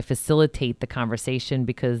time, but I facilitate the conversation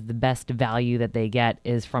because the best value that they get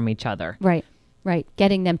is from each other. Right. Right,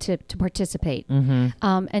 getting them to participate.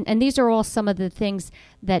 And these are all some of the things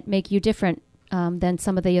that make you different than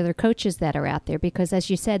some of the other coaches that are out there, because as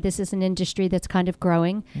you said, this is an industry that's kind of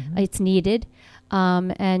growing. It's needed,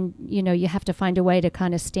 and you have to find a way to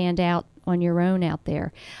kind of stand out on your own out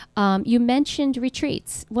there. You mentioned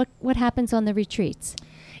retreats. What happens on the retreats?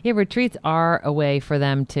 Yeah, retreats are a way for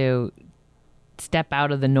them to step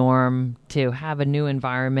out of the norm, to have a new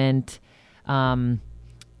environment.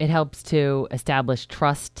 It helps to establish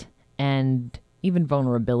trust and even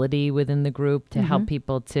vulnerability within the group, to help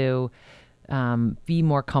people to be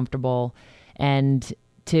more comfortable, and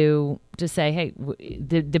to just say, hey,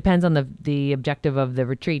 depends on the objective of the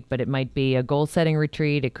retreat, but it might be a goal-setting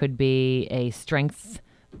retreat. It could be a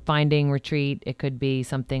strengths-finding retreat. It could be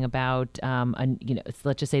something about,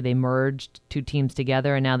 let's just say they merged two teams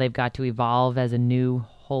together, and now they've got to evolve as a new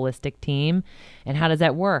holistic team. And how does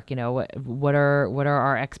that work? What are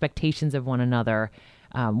our expectations of one another?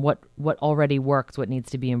 What already works, what needs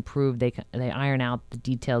to be improved. They iron out the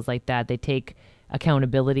details like that. They take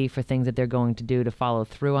accountability for things that they're going to do to follow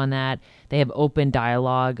through on that. They have open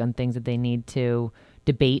dialogue on things that they need to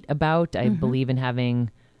debate about. I believe in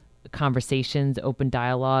having conversations, open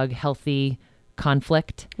dialogue, healthy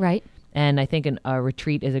conflict. Right. And I think a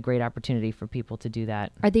retreat is a great opportunity for people to do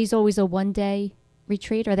that. Are these always a one-day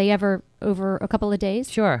retreat? Are they ever over a couple of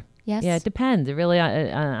days? Sure. Yes. Yeah, it depends. It really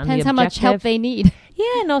on depends the how much help they need.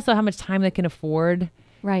 Yeah, and also how much time they can afford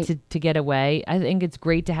right. to get away. I think it's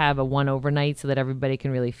great to have a one overnight so that everybody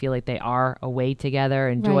can really feel like they are away together,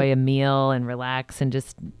 enjoy right. a meal and relax and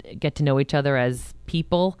just get to know each other as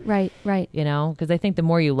people. Right, right. Because I think the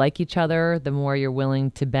more you like each other, the more you're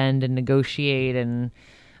willing to bend and negotiate and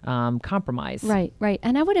compromise. Right, right.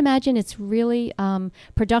 And I would imagine it's really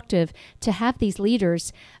productive to have these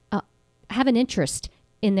leaders have an interest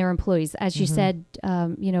in their employees, as you said.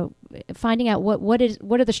 Finding out what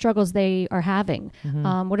are the struggles they are having,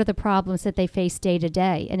 what are the problems that they face day to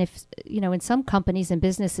day, and if in some companies and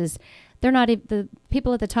businesses, they're not the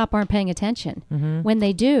people at the top aren't paying attention. When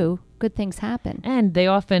they do, good things happen. And they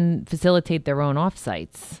often facilitate their own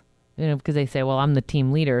offsites, because they say, well, I'm the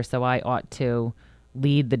team leader, so I ought to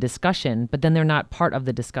lead the discussion, but then they're not part of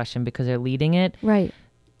the discussion because they're leading it. Right.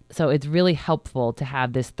 So it's really helpful to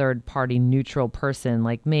have this third-party neutral person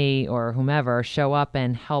like me or whomever show up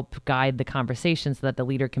and help guide the conversation so that the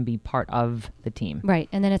leader can be part of the team. Right.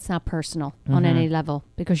 And then it's not personal on any level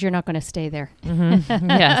because you're not going to stay there.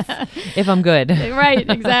 Yes, if I'm good. Right,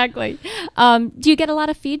 exactly. Do you get a lot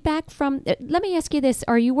of feedback from, let me ask you this,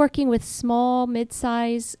 are you working with small,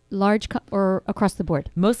 mid-size, large, or across the board?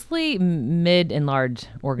 Mostly mid and large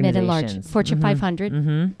organizations. Mid and large, Fortune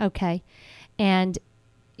 500? Okay. And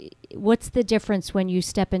what's the difference when you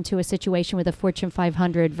step into a situation with a Fortune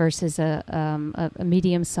 500 versus a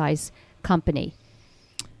medium-sized company?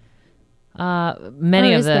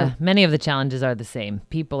 Many of the challenges are the same.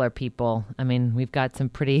 People are people. I mean, we've got some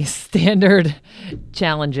pretty standard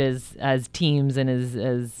challenges as teams and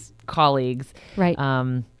as colleagues. Right.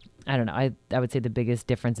 I don't know. I would say the biggest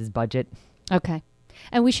difference is budget. Okay.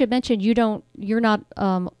 And we should mention you're not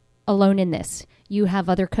alone in this. You have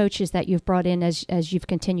other coaches that you've brought in as you've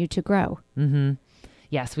continued to grow.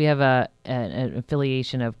 Yes, we have an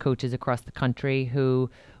affiliation of coaches across the country who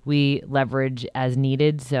we leverage as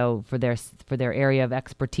needed. So for their area of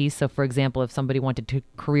expertise. So for example, if somebody wanted to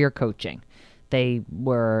career coaching, they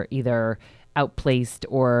were either outplaced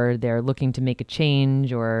or they're looking to make a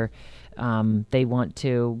change or they want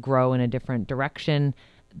to grow in a different direction.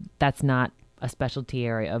 That's not a specialty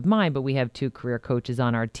area of mine, but we have 2 career coaches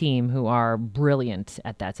on our team who are brilliant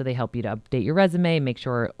at that. So they help you to update your resume, make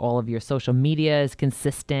sure all of your social media is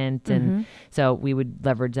consistent. And so we would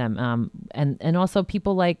leverage them. And also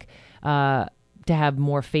people like to have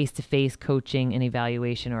more face-to-face coaching and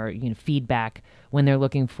evaluation or feedback when they're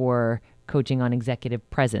looking for coaching on executive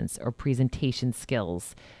presence or presentation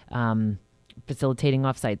skills, facilitating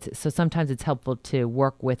offsites. So sometimes it's helpful to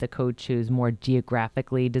work with a coach who's more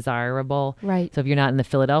geographically desirable. Right. So if you're not in the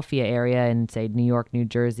Philadelphia area and say New York, New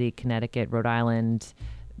Jersey, Connecticut, Rhode Island,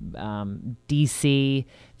 DC,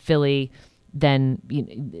 Philly, then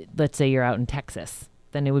let's say you're out in Texas,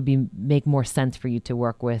 then it would make more sense for you to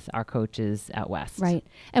work with our coaches out west. Right.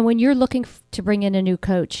 And when you're looking to bring in a new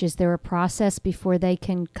coach, is there a process before they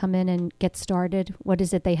can come in and get started? What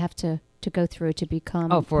is it they have to go through to become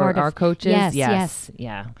for part our of coaches? Yes.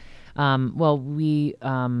 Yeah. Well, we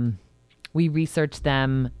research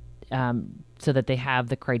them so that they have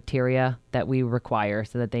the criteria that we require,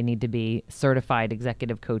 so that they need to be certified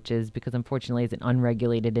executive coaches, because unfortunately it's an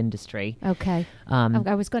unregulated industry. Okay.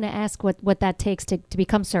 I was going to ask what that takes to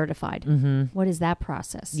become certified. What is that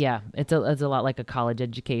process? Yeah, it's a lot like a college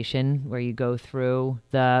education where you go through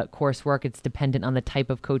the coursework. It's dependent on the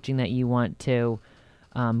type of coaching that you want to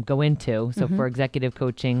go into. So for executive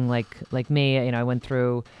coaching, like me, I went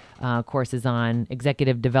through courses on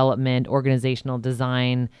executive development, organizational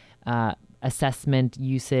design, assessment,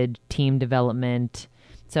 usage, team development.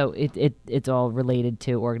 So it's all related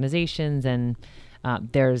to organizations, and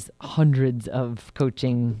there's hundreds of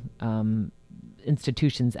coaching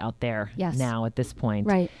institutions out there now at this point.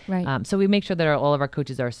 Right. So we make sure that all of our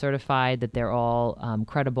coaches are certified, that they're all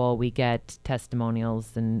credible. We get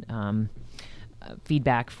testimonials and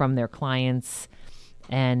feedback from their clients,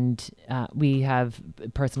 and we have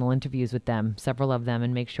personal interviews with them, several of them,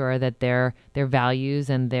 and make sure that their values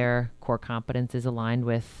and their core competence is aligned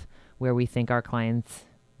with where we think our clients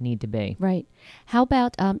need to be. Right. How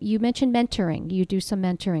about, you mentioned mentoring. You do some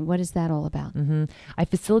mentoring. What is that all about? I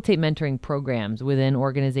facilitate mentoring programs within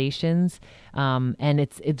organizations, and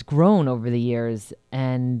it's grown over the years,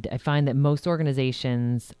 and I find that most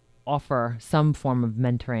organizations offer some form of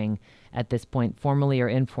mentoring at this point, formally or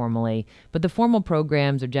informally. But the formal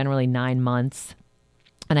programs are generally 9 months,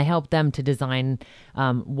 and I help them to design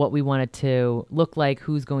what we want it to look like,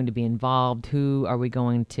 who's going to be involved, who are we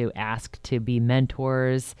going to ask to be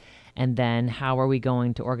mentors, and then how are we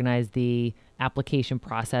going to organize the application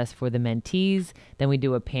process for the mentees. Then we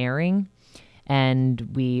do a pairing,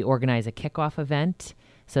 and we organize a kickoff event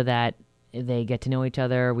so that they get to know each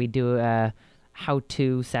other. We do a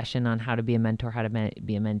how-to session on how to be a mentor, how to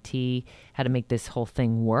be a mentee, how to make this whole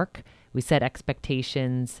thing work. We set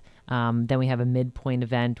expectations. Then we have a midpoint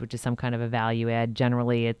event, which is some kind of a value add.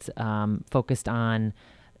 Generally, it's focused on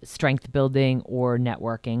strength building or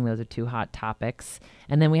networking. Those are two hot topics.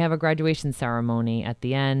 And then we have a graduation ceremony at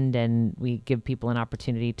the end, and we give people an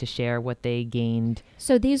opportunity to share what they gained.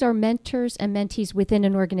 So these are mentors and mentees within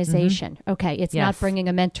an organization. Okay, it's not Yes. bringing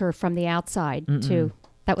a mentor from the outside to,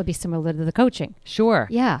 that would be similar to the coaching. Sure.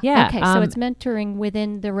 Yeah. Yeah. Okay, so it's mentoring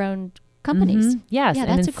within their own companies. Yes. Yeah,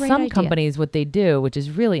 and that's in a great some idea. companies, what they do, which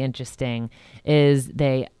is really interesting, is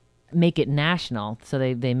they make it national. So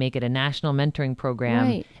they make it a national mentoring program,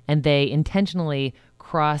 Right. and they intentionally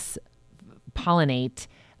cross-pollinate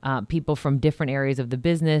people from different areas of the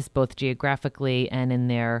business, both geographically and in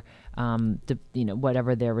their,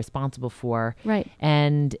 whatever they're responsible for. Right.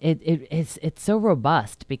 And it's so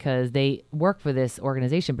robust because they work for this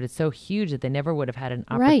organization, but it's so huge that they never would have had an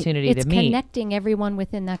opportunity It's to meet. connecting everyone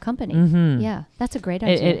within that company. Yeah, that's a great It,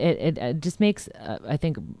 idea. it just makes, I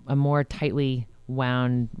think, a more tightly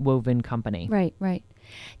woven company. Right, right.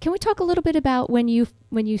 Can we talk a little bit about when you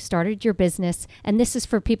started your business? And this is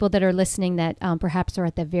for people that are listening that perhaps are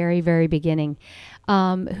at the very, very beginning.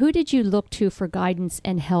 Who did you look to for guidance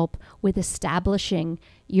and help with establishing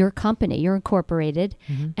your company? You're incorporated,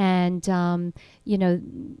 and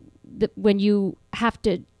when you have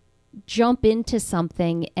to jump into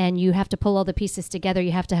something and you have to pull all the pieces together,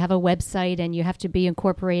 you have to have a website and you have to be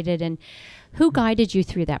incorporated. And who guided you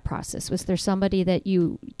through that process? Was there somebody that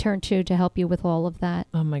you turned to help you with all of that?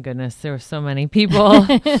 Oh my goodness, there were so many people.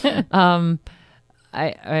 It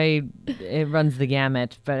runs the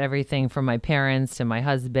gamut, but everything from my parents to my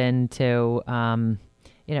husband to,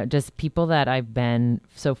 just people that I've been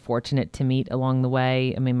so fortunate to meet along the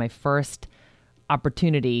way. I mean, my first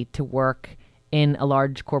opportunity to work in a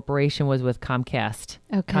large corporation was with Comcast.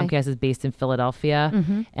 Okay. Comcast is based in Philadelphia.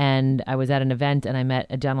 And I was at an event and I met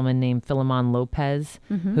a gentleman named Philemon Lopez,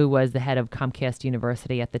 who was the head of Comcast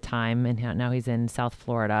University at the time. And now he's in South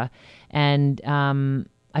Florida. And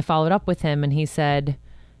I followed up with him and he said,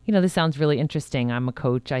 this sounds really interesting. I'm a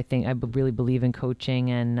coach. I think I really believe in coaching.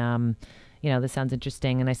 And, this sounds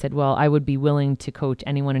interesting. And I said, well, I would be willing to coach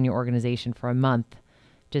anyone in your organization for a month.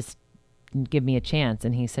 Just give me a chance.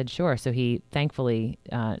 And he said, sure. So he thankfully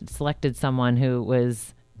selected someone who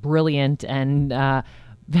was brilliant and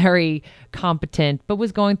very competent, but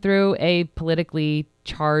was going through a politically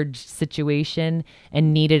charged situation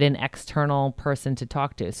and needed an external person to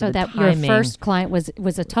talk to. So the that timing, your first client was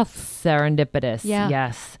a tough... serendipitous. Yeah.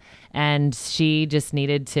 Yes. And she just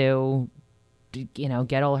needed to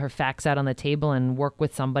get all her facts out on the table and work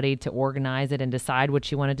with somebody to organize it and decide what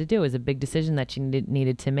she wanted to do. It was a big decision that she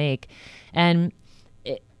needed to make. And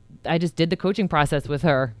I just did the coaching process with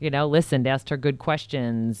her, listened, asked her good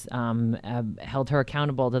questions, held her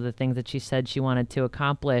accountable to the things that she said she wanted to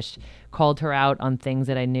accomplish, called her out on things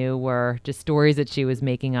that I knew were just stories that she was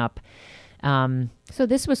making up. So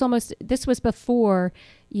this was before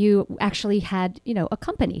you actually had, a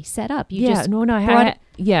company set up. I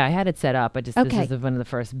had it set up. This was one of the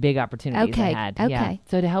first big opportunities I had. Okay. Yeah.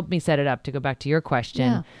 So to help me set it up, to go back to your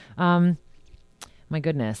question, my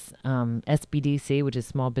goodness, SBDC, which is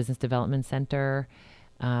Small Business Development Center.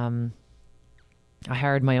 I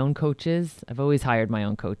hired my own coaches. I've always hired my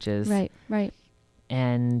own coaches. Right.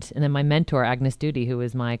 And then my mentor, Agnes Duty, who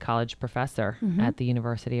is my college professor at the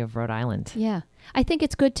University of Rhode Island. Yeah. I think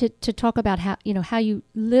it's good to talk about how you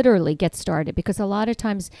literally get started, because a lot of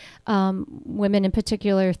times women in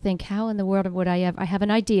particular think, how in the world would I have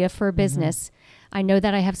an idea for a business. I know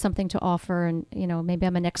that I have something to offer and, maybe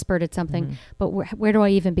I'm an expert at something, but where do I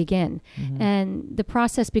even begin? And the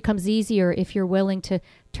process becomes easier if you're willing to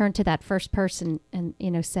turn to that first person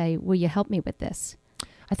and, say, will you help me with this?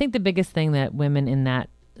 I think the biggest thing that women in that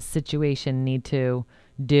situation need to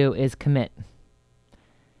do is commit.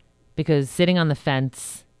 Because sitting on the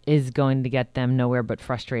fence is going to get them nowhere but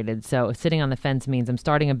frustrated. So sitting on the fence means I'm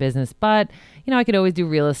starting a business, but, I could always do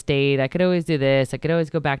real estate. I could always do this. I could always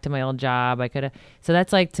go back to my old job. So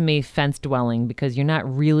that's like, to me, fence dwelling, because you're not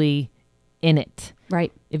really in it.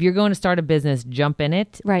 Right. If you're going to start a business, jump in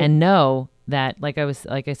it and know that, like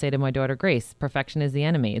I say to my daughter Grace, perfection is the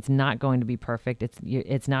enemy. It's not going to be perfect.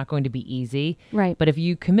 It's not going to be easy. Right. But if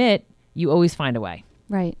you commit, you always find a way.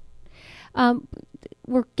 Right.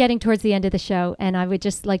 We're getting towards the end of the show, and I would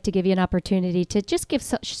just like to give you an opportunity to just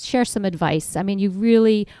share some advice. I mean, you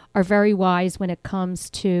really are very wise when it comes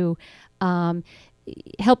to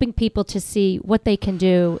helping people to see what they can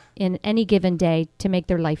do in any given day to make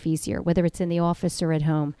their life easier, whether it's in the office or at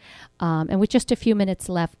home. And with just a few minutes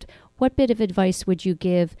left, what bit of advice would you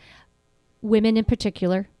give women in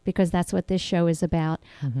particular, because that's what this show is about,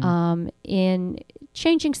 in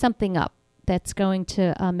changing something up that's going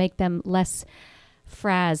to make them less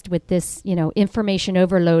frazzed with this, information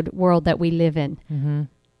overload world that we live in?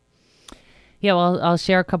 Yeah, well, I'll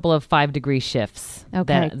share a couple of 5-degree shifts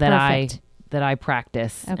Okay, that I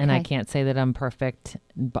practice, Okay. and I can't say that I'm perfect,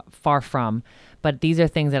 but far from. But these are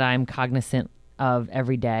things that I'm cognizant of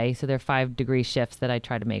every day. So there are 5-degree shifts that I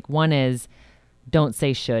try to make. One is don't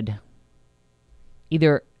say should.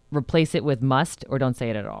 Either replace it with must or don't say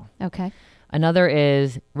it at all. Okay. Another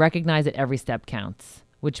is recognize that every step counts,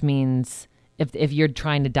 which means if you're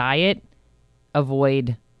trying to diet,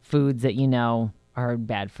 avoid foods that you know are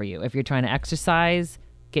bad for you. If you're trying to exercise,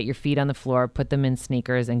 get your feet on the floor, put them in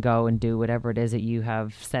sneakers and go and do whatever it is that you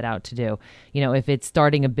have set out to do. You know, if it's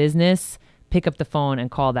starting a business, pick up the phone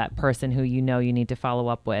and call that person who you know you need to follow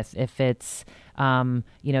up with. If it's,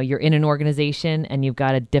 you're in an organization and you've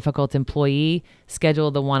got a difficult employee,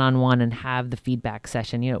 schedule the one-on-one and have the feedback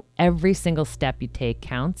session. You know, every single step you take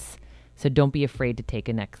counts. So don't be afraid to take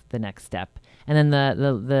the next step. And then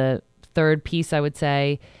the third piece I would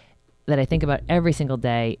say that I think about every single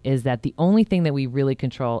day is that the only thing that we really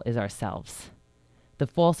control is ourselves. The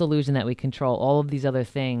false illusion that we control all of these other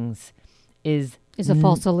things is a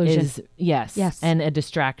false illusion. Yes. And a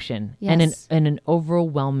distraction. Yes. And an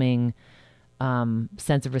overwhelming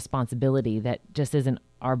sense of responsibility that just isn't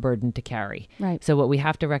our burden to carry. Right. So what we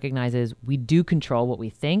have to recognize is we do control what we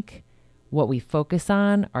think, what we focus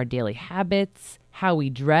on, our daily habits, how we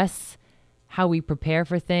dress, how we prepare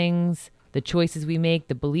for things, the choices we make,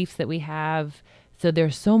 the beliefs that we have. So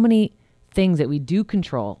there's so many things that we do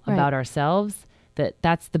control about ourselves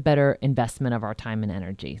that's the better investment of our time and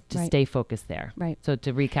energy to stay focused there. Right. So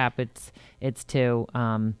to recap, it's to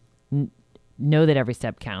know that every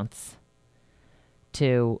step counts,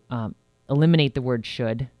 to eliminate the word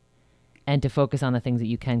should, and to focus on the things that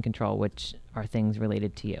you can control, which are things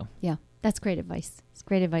related to you. Yeah, that's great advice. It's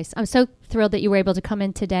great advice. I'm so thrilled that you were able to come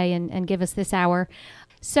in today and give us this hour.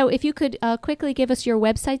 So if you could quickly give us your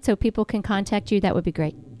website so people can contact you, that would be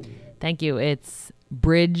great. Thank you. It's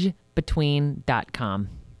bridgebetween.com.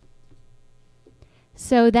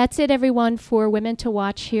 So that's it, everyone, for Women to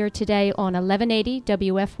Watch here today on 1180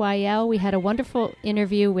 WFYL. We had a wonderful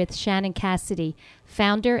interview with Shannon Cassidy,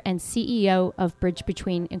 founder and CEO of Bridge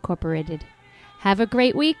Between Incorporated. Have a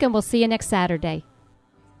great week, and we'll see you next Saturday.